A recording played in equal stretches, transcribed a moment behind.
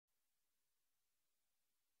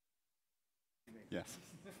Yes.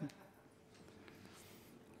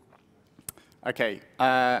 OK,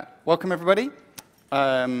 welcome, everybody.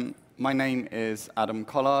 My name is Adam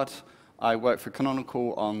Collard. I work for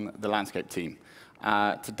Canonical on the landscape team.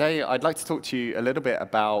 Today, I'd like to talk to you a little bit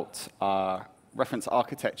about reference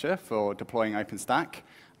architecture for deploying OpenStack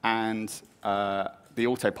and the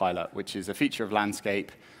autopilot, which is a feature of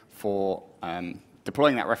landscape for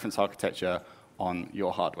deploying that reference architecture on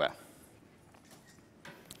your hardware.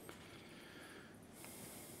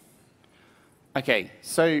 OK,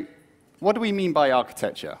 so what do we mean by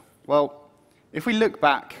architecture? Well, if we look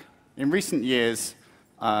back, in recent years,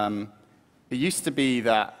 it used to be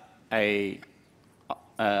that a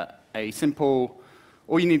simple,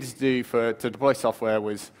 all you needed to do to deploy software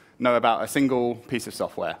was know about a single piece of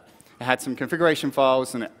software. It had some configuration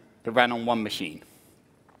files, and it ran on one machine.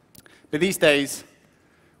 But these days,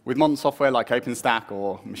 with modern software like OpenStack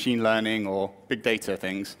or machine learning or big data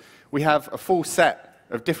things, we have a full set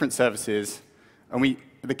of different services. And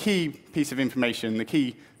the key piece of information, the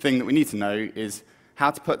key thing that we need to know is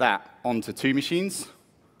how to put that onto 2 machines,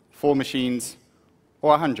 4 machines, or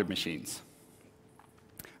 100 machines.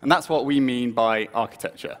 And that's what we mean by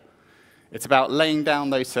architecture. It's about laying down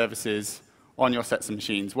those services on your sets of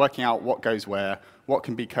machines, working out what goes where, what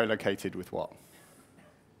can be co-located with what.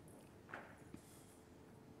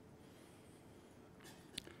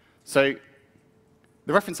 So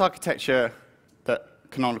the reference architecture that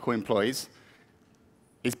Canonical employs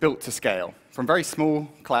is built to scale, from very small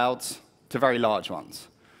clouds to very large ones,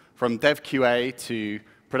 from dev QA to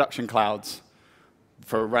production clouds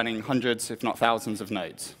for running hundreds, if not thousands, of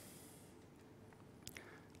nodes.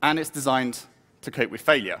 And it's designed to cope with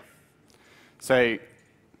failure. So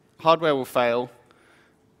hardware will fail.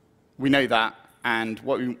 We know that. And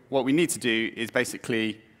what we need to do is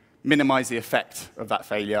basically minimize the effect of that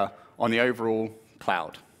failure on the overall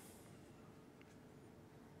cloud.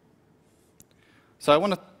 So I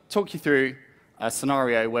want to talk you through a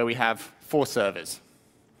scenario where we have 4 servers.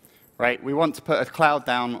 Right? We want to put a cloud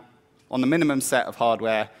down on the minimum set of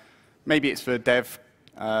hardware. Maybe it's for dev,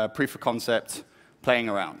 proof of concept, playing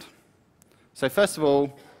around. So first of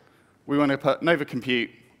all, we want to put Nova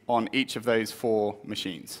Compute on each of those 4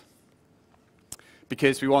 machines,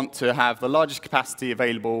 because we want to have the largest capacity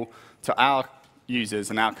available to our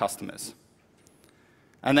users and our customers.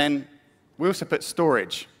 And then we also put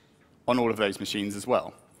storage on all of those machines as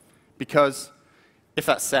well, because if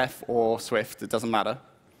that's Ceph or Swift, it doesn't matter.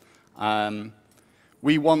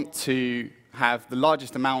 We want to have the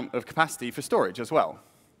largest amount of capacity for storage as well.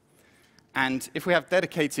 And if we have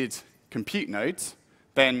dedicated compute nodes,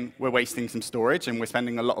 then we're wasting some storage, and we're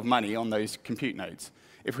spending a lot of money on those compute nodes.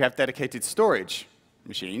 If we have dedicated storage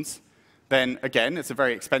machines, then again, it's a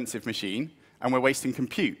very expensive machine, and we're wasting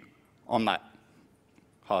compute on that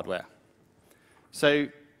hardware. So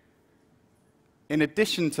in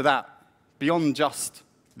addition to that, beyond just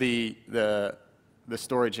the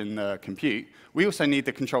storage and the compute, we also need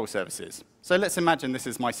the control services. So let's imagine this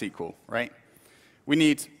is MySQL, right? We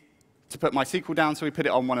need to put MySQL down, so we put it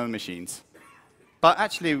on one of the machines. But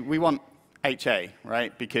actually, we want HA,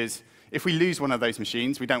 right? Because if we lose one of those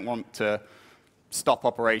machines, we don't want to stop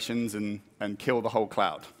operations and kill the whole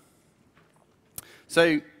cloud.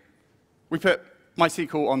 So we put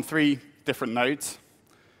MySQL on 3 different nodes,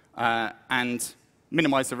 and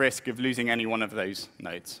minimize the risk of losing any one of those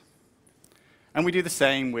nodes. And we do the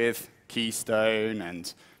same with Keystone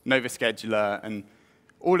and Nova Scheduler and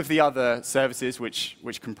all of the other services which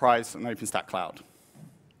comprise an OpenStack cloud.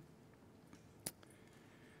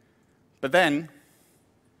 But then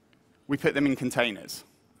we put them in containers.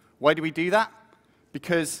 Why do we do that?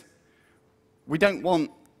 Because we don't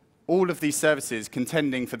want all of these services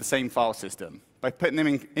contending for the same file system. By putting them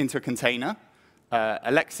into a container, a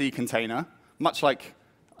Lexi container, much like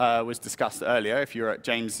was discussed earlier if you were at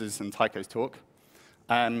James's and Tycho's talk,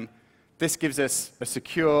 this gives us a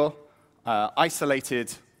secure,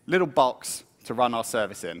 isolated little box to run our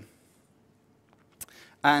service in.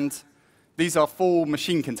 And these are full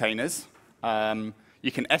machine containers.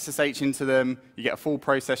 You can SSH into them. You get a full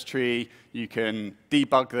process tree. You can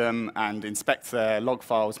debug them and inspect their log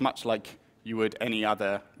files, much like you would any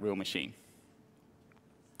other real machine.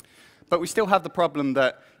 But we still have the problem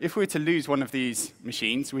that if we were to lose one of these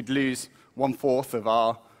machines, we'd lose 1/4 of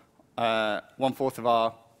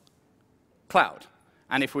our cloud.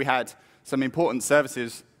 And if we had some important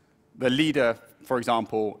services, the leader, for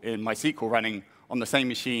example, in MySQL running on the same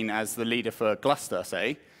machine as the leader for Gluster,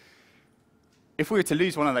 say, if we were to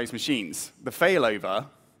lose one of those machines, the failover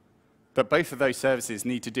that both of those services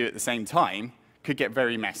need to do at the same time could get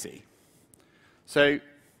very messy. So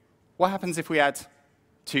what happens if we add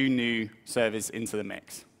 2 new servers into the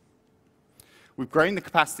mix. We've grown the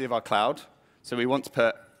capacity of our cloud, so we want to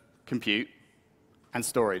put compute and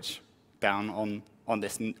storage down on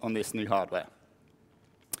this new hardware.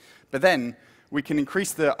 But then we can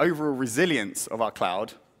increase the overall resilience of our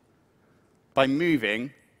cloud by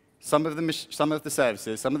moving some of the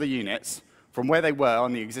services, some of the units, from where they were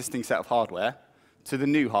on the existing set of hardware to the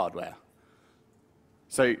new hardware.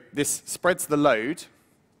 So this spreads the load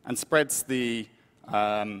and spreads the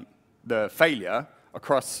failure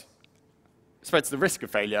across, spreads the risk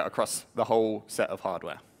of failure across the whole set of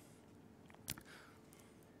hardware.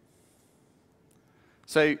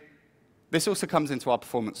 So this also comes into our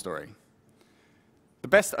performance story. The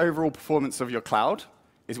best overall performance of your cloud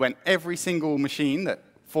is when every single machine that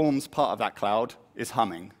forms part of that cloud is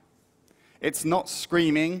humming. It's not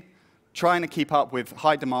screaming, trying to keep up with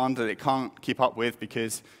high demand that it can't keep up with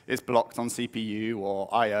because it's blocked on CPU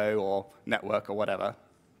or I/O or network or whatever.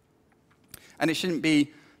 And it shouldn't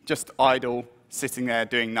be just idle, sitting there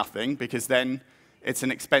doing nothing, because then it's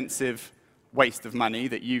an expensive waste of money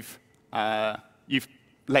that you've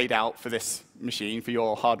laid out for this machine, for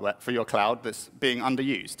your hardware, for your cloud that's being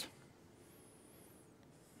underused.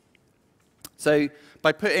 So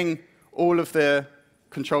by putting all of the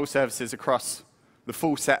control services across the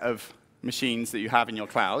full set of machines that you have in your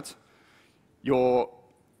cloud, you're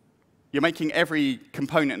making every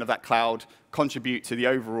component of that cloud contribute to the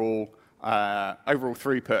overall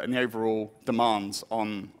throughput and the overall demands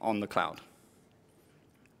on the cloud.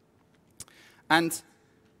 And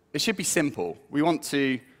it should be simple. We want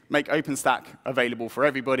to make OpenStack available for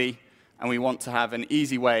everybody, and we want to have an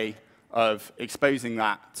easy way of exposing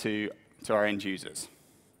that to our end users.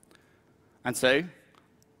 And so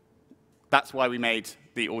that's why we made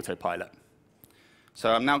the autopilot.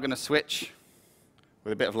 So I'm now going to switch,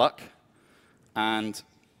 with a bit of luck, and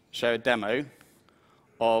show a demo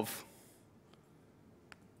of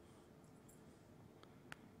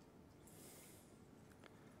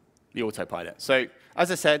the autopilot. So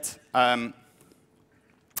as I said,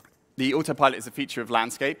 the autopilot is a feature of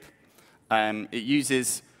Landscape. It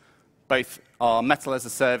uses both our Metal as a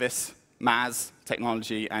Service, MAS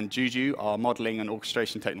technology, and Juju, our modeling and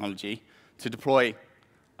orchestration technology, to deploy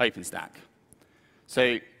OpenStack.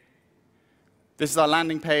 So this is our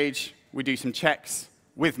landing page. We do some checks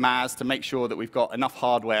with MAS to make sure that we've got enough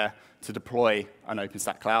hardware to deploy an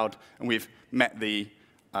OpenStack cloud, and we've met the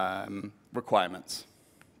requirements.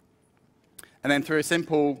 And then through a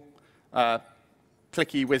simple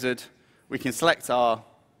clicky wizard, we can select our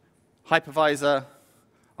hypervisor,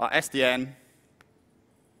 our SDN,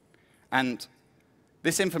 and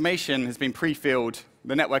this information has been pre-filled,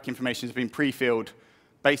 the network information has been pre-filled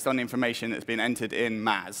based on information that's been entered in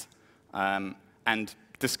MAS, and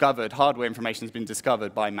discovered, hardware information has been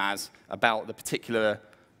discovered by MAS about the particular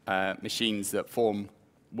machines that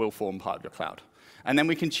will form part of your cloud. And then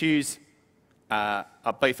we can choose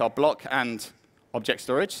both our block and object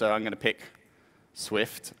storage. So I'm going to pick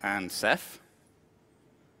Swift and Ceph.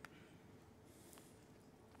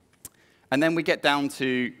 And then we get down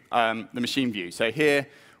to the machine view. So here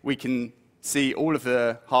we can see all of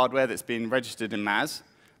the hardware that's been registered in MAS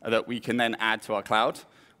that we can then add to our cloud.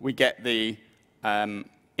 We get the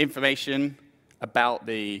information about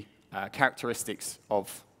the characteristics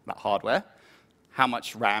of that hardware, how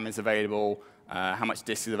much RAM is available, how much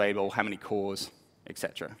disk is available, how many cores,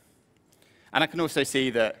 etc. And I can also see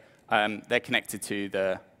that they're connected to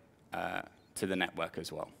the network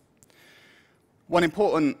as well. One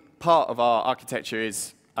important part of our architecture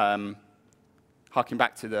is, harking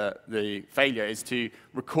back to the failure, is to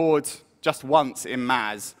record just once in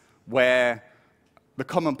MAS where the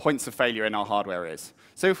common points of failure in our hardware is.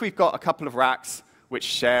 So if we've got a couple of racks which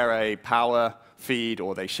share a power feed,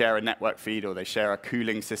 or they share a network feed, or they share a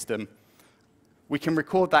cooling system, we can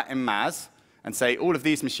record that in MAS and say all of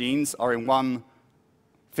these machines are in one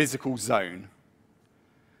physical zone.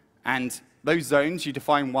 And those zones you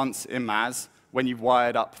define once in MAS when you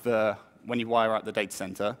wire up the data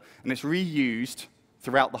center, and it's reused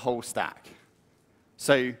throughout the whole stack.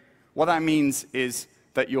 So what that means is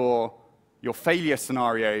that your failure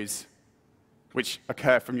scenarios, which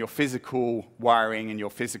occur from your physical wiring and your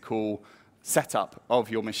physical setup of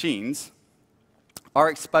your machines, are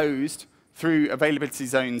exposed through availability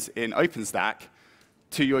zones in OpenStack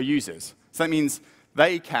to your users. So that means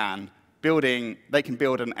they can build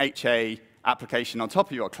an HA application on top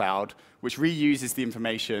of your cloud, which reuses the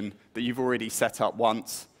information that you've already set up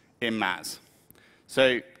once in MAS.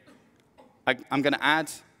 So I'm going to add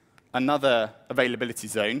another availability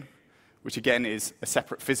zone, which again is a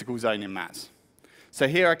separate physical zone in MAS. So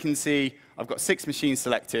here I can see I've got 6 machines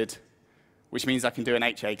selected. which means I can do an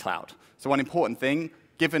HA cloud. So one important thing,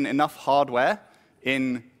 given enough hardware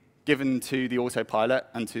given to the autopilot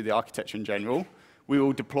and to the architecture in general, we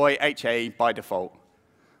will deploy HA by default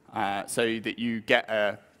so that you get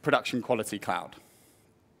a production quality cloud.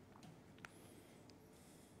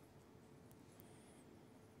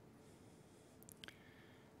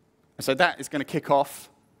 So that is going to kick off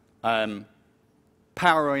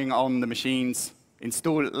powering on the machines,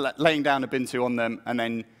 laying down Ubuntu on them, and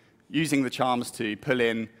then using the charms to pull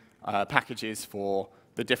in packages for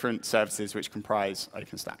the different services which comprise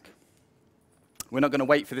OpenStack. We're not going to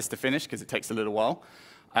wait for this to finish because it takes a little while.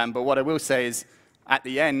 But what I will say is, at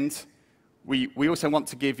the end, we also want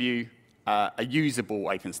to give you a usable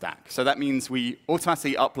OpenStack. So that means we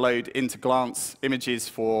automatically upload into Glance images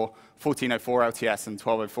for 1404 LTS and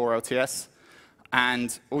 1204 LTS,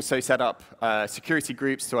 and also set up security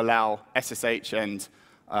groups to allow SSH and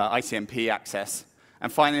ICMP access.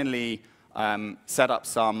 And finally, set up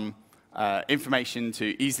some information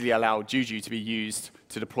to easily allow Juju to be used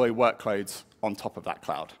to deploy workloads on top of that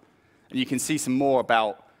cloud. And you can see some more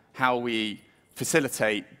about how we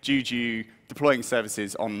facilitate Juju deploying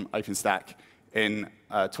services on OpenStack in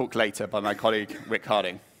a talk later by my colleague, Rick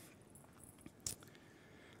Harding.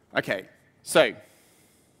 OK, so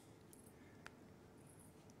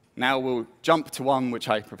now we'll jump to one which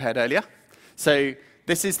I prepared earlier. So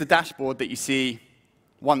this is the dashboard that you see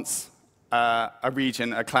once a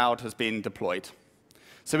region, a cloud, has been deployed.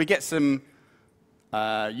 So we get some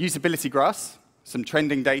usability graphs, some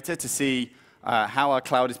trending data to see how our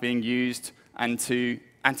cloud is being used and to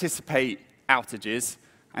anticipate outages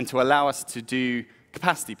and to allow us to do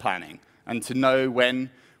capacity planning and to know when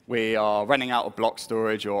we are running out of block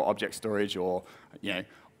storage or object storage, or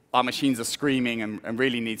our machines are screaming and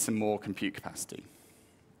really need some more compute capacity.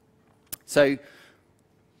 So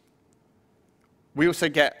we also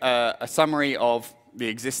get a summary of the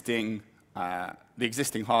existing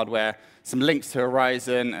hardware, some links to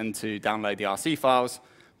Horizon and to download the RC files.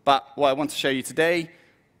 But what I want to show you today,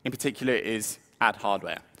 in particular, is add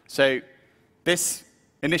hardware. So this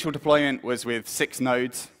initial deployment was with 6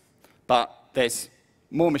 nodes, but there's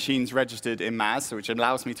more machines registered in MAS, which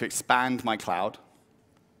allows me to expand my cloud.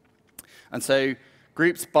 And so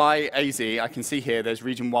groups by AZ, I can see here there's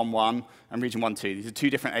region 1.1 and region 1.2. These are 2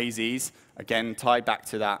 different AZs, again, tied back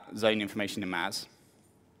to that zone information in MAS.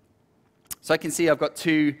 So I can see I've got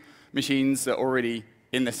 2 machines that are already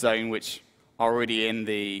in this zone, which are already in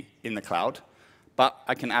the cloud. But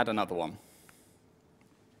I can add another one.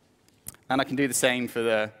 And I can do the same for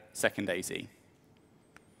the second AZ. If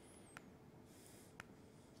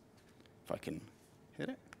I can hit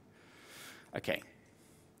it. OK.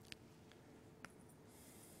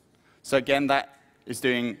 So again, that is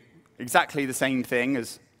doing exactly the same thing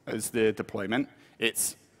as the deployment.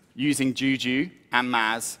 It's using Juju and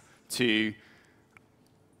MAS to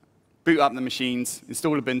boot up the machines,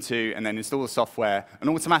 install Ubuntu, and then install the software. And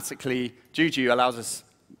automatically, Juju allows us,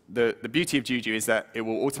 the beauty of Juju is that it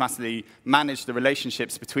will automatically manage the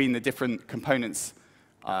relationships between the different components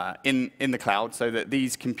in the cloud, so that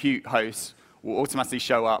these compute hosts will automatically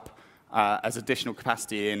show up as additional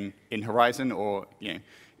capacity in Horizon or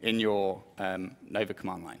in your Nova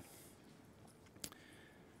command line.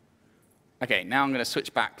 OK, now I'm going to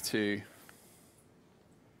switch back to,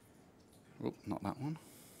 not that one,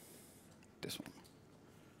 this one.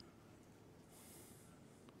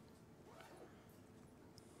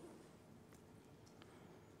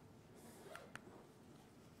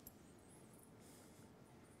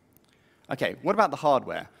 OK, what about the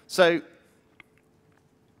hardware? So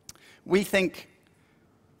we think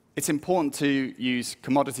it's important to use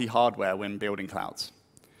commodity hardware when building clouds.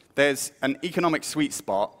 There's an economic sweet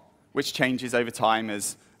spot which changes over time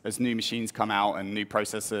as new machines come out and new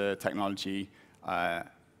processor technology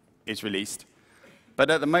is released. But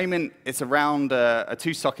at the moment, it's around a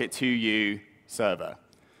 2-socket 2U server.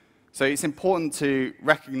 So it's important to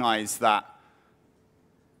recognize that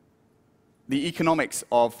the economics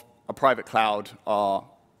of a private cloud are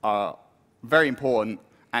very important,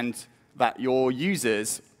 and that your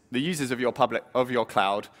users, the users of your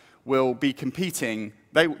cloud, will be competing.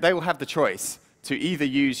 They will have the choice to either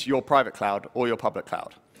use your private cloud or your public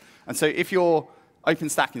cloud. And so if your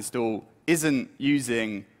OpenStack install isn't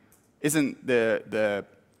the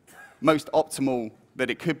most optimal that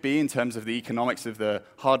it could be in terms of the economics of the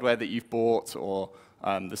hardware that you've bought or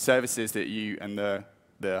the services that and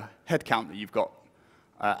the headcount that you've got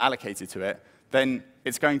allocated to it, then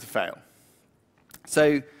it's going to fail.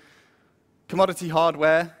 So commodity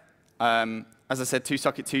hardware, as I said,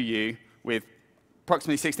 2-socket 2U with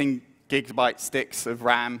approximately 16 gigabyte sticks of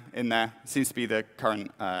RAM in there. Seems to be the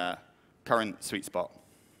current current sweet spot.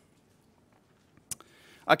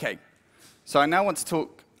 OK, so I now want to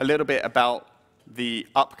talk a little bit about the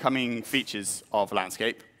upcoming features of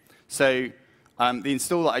Landscape. So the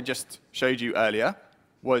install that I just showed you earlier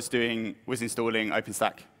was installing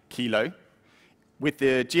OpenStack Kilo. With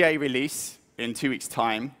the GA release in 2 weeks'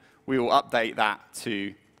 time, we will update that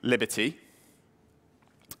to Liberty.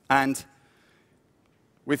 And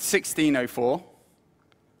with 16.04,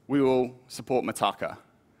 we will support Mitaka.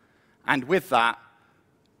 And with that,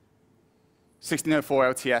 16.04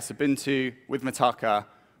 LTS Ubuntu with Mitaka.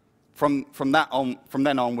 From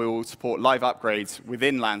then on, we will support live upgrades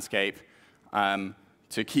within Landscape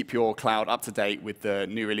to keep your cloud up to date with the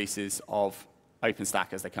new releases of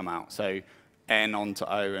OpenStack as they come out. So N onto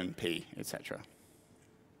O and P, etc.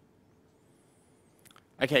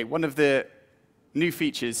 OK, one of the new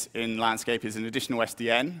features in Landscape is an additional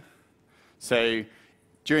SDN. So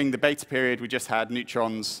during the beta period, we just had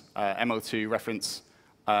Neutron's ML2 reference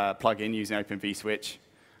plugin using Open vSwitch.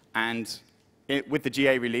 And with the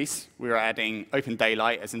GA release, we are adding Open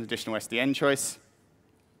Daylight as an additional SDN choice.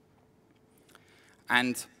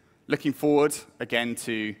 And looking forward, again,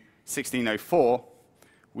 to 16.04,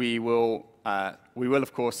 we will,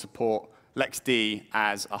 of course, support LexD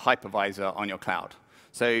as a hypervisor on your cloud.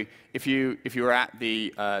 So if you were at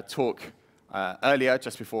the talk earlier,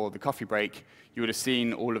 just before the coffee break, you would have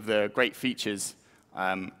seen all of the great features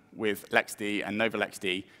with LexD and Nova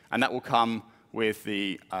LexD. And that will come with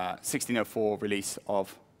the 16.04 release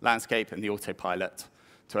of Landscape and the autopilot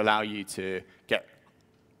to allow you to get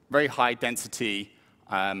very high density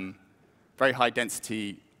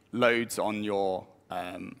loads on your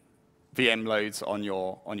VM loads on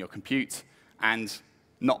your compute, and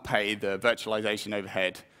not pay the virtualization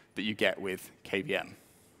overhead that you get with KVM.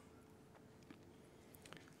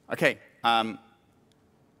 OK,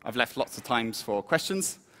 I've left lots of times for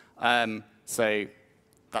questions, so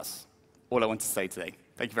that's all I want to say today.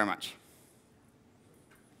 Thank you very much.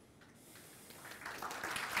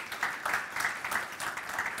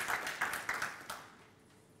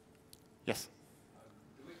 Yes?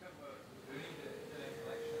 Do we need the internet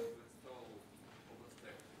connection to install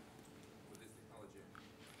OpenStack with this technology?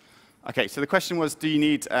 OK, so the question was, do you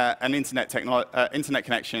need an internet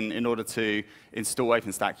connection in order to install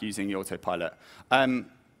OpenStack using the autopilot?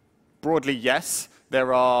 Broadly, yes.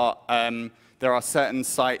 There are certain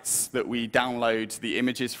sites that we download the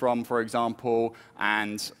images from, for example,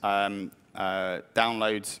 and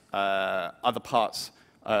download other parts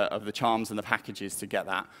of the charms and the packages to get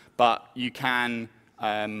that. But you can,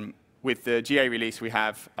 with the GA release, we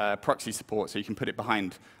have proxy support, so you can put it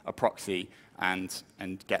behind a proxy and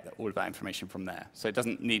get all of that information from there. So it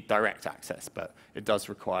doesn't need direct access, but it does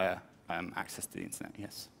require access to the internet,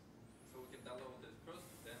 yes. So we can download it first,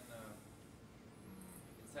 then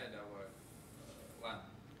inside our LAN?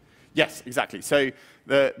 Yes, exactly. So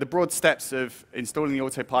the broad steps of installing the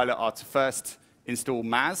autopilot are to first install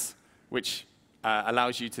MAS, which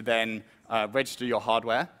allows you to then register your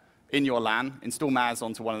hardware in your LAN, install MAS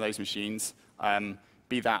onto one of those machines,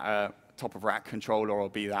 be that a top-of-rack controller or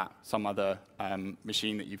be that some other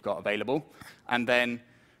machine that you've got available. And then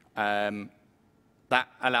that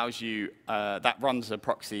allows you, that runs a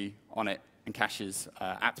proxy on it and caches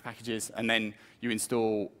apt packages. And then you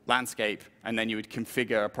install Landscape, and then you would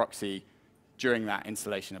configure a proxy during that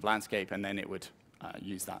installation of Landscape, and then it would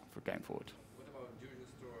use that for going forward. What about Juju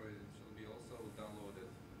storage? Should be also downloaded?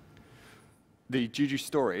 The Juju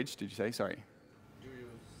storage, did you say? Sorry. Juju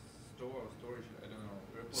storage, I don't know.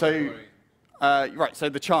 So, right, so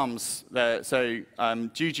the charms,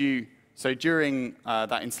 Juju, so during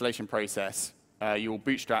that installation process, you'll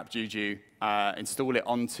bootstrap Juju, install it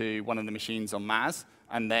onto one of the machines on MAS,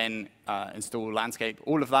 and then install Landscape.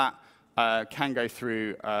 All of that can go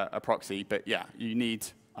through a proxy, but yeah, you need,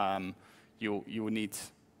 you will need,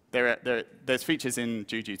 there's features in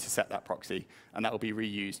Juju to set that proxy, and that will be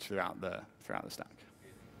reused throughout the stack.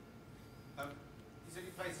 You said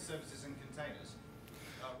you place the services in containers.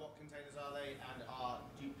 What containers are they, and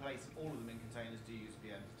do you place all of them in containers? Do you use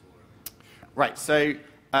VMs at all? Right, so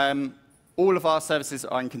all of our services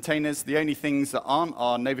are in containers. The only things that aren't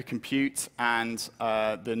are Nova Compute and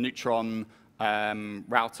the Neutron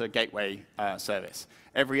router gateway service.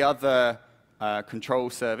 Every other control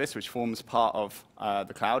service, which forms part of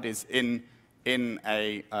the cloud, is in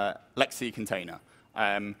a Lexi container.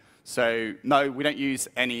 So no, we don't use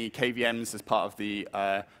any KVMs as part of the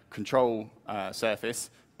control surface,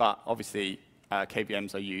 but obviously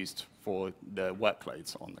KVMs are used for the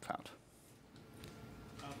workloads on the cloud.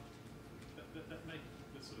 That makes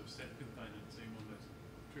the sort of set component seem almost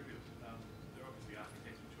trivial. There are obviously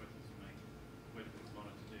architectural choices you make, whether it's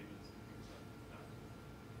monitor daemons and things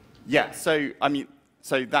Yeah, so I mean,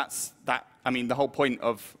 so that's that. I mean, the whole point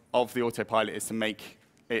of the autopilot is to make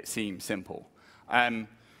it seem simple.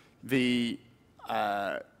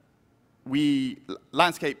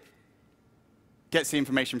 Landscape gets the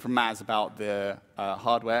information from MAS about the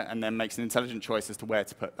hardware and then makes an intelligent choice as to where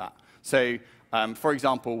to put that. So, for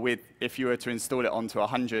example, if you were to install it onto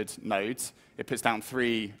 100 nodes, it puts down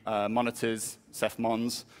 3 monitors,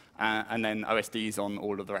 CEF-mons, and then OSDs on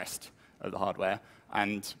all of the rest of the hardware,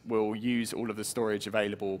 and will use all of the storage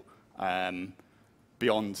available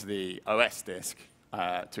beyond the OS disk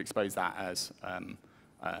to expose that as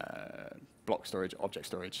block storage, object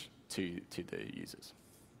storage to the users,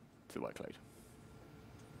 to the workload.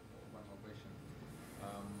 One more question.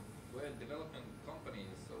 We're a development company,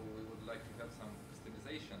 so we would like to have some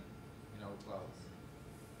customization in our clouds.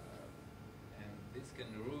 And this can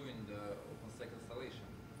ruin the OpenStack installation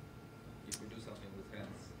if we do something with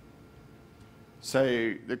hands.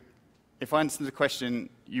 So if I understand the question,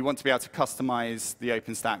 you want to be able to customize the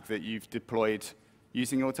OpenStack that you've deployed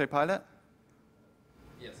using Autopilot?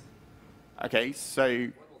 Yes. OK, so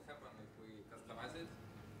What will happen if we customize it?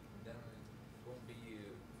 Then it won't be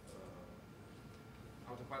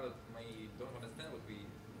Autopilot don't understand what we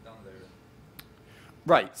done there.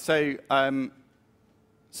 right. So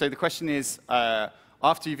the question is,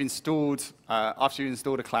 after you've installed a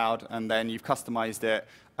cloud and then you've customized it,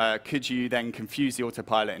 could you then confuse the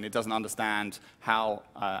autopilot and it doesn't understand how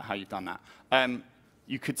you've done that?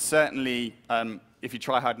 You could certainly, if you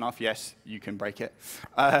try hard enough, yes, you can break it.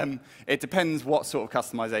 It depends what sort of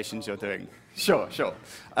customizations you're doing. Sure.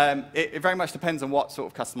 It very much depends on what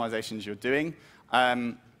sort of customizations you're doing.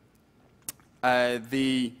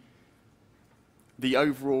 The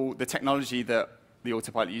technology that the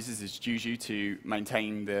autopilot uses is Juju to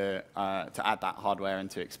maintain to add that hardware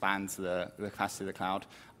and to expand the capacity of the cloud.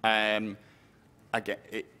 Again,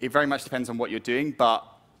 it very much depends on what you're doing, but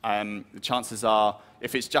the chances are,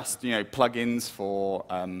 if it's just plugins for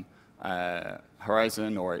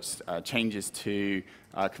Horizon or it's changes to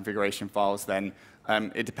configuration files, then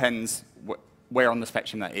it depends where on the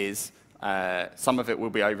spectrum that is. Some of it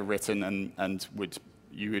will be overwritten and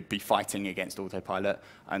you would be fighting against autopilot,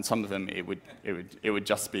 and some of them it would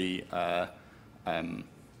just be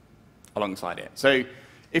alongside it. So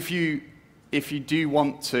if you do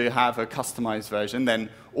want to have a customized version, then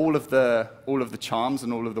all of the charms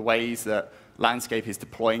and all of the ways that Landscape is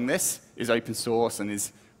deploying this is open source and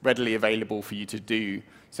is readily available for you to do.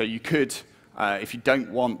 So you could, if you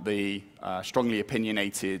don't want the strongly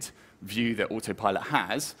opinionated view that Autopilot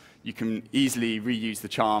has, you can easily reuse the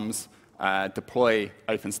charms, deploy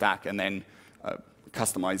OpenStack, and then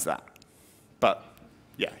customize that. But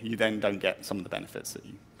yeah, you then don't get some of the benefits that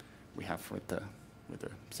we have with the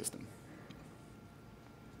system.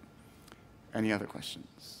 Any other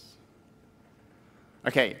questions?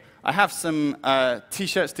 OK, I have some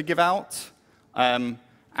T-shirts to give out.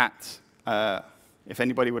 If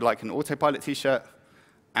anybody would like an Autopilot T-shirt,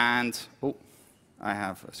 and I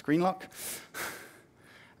have a screen lock.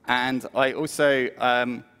 And I also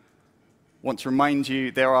want to remind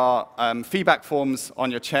you there are feedback forms on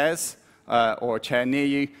your chairs or a chair near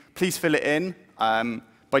you. Please fill it in.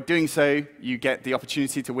 By doing so, you get the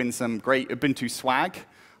opportunity to win some great Ubuntu swag.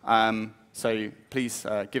 So please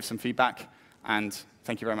give some feedback, and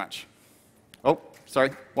thank you very much. Oh,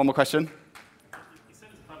 sorry, one more question. You said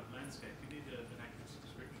as part of Landscape, you need an active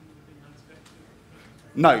subscription within Landscape?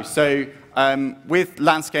 No, so with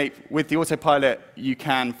Landscape, with the Autopilot, you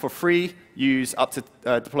can, for free, use up to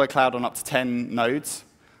deploy cloud on up to 10 nodes.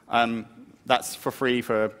 That's for free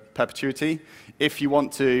for perpetuity. If you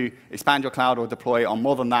want to expand your cloud or deploy on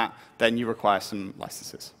more than that, then you require some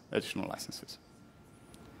licenses, additional licenses.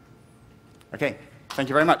 OK, thank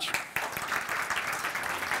you very much.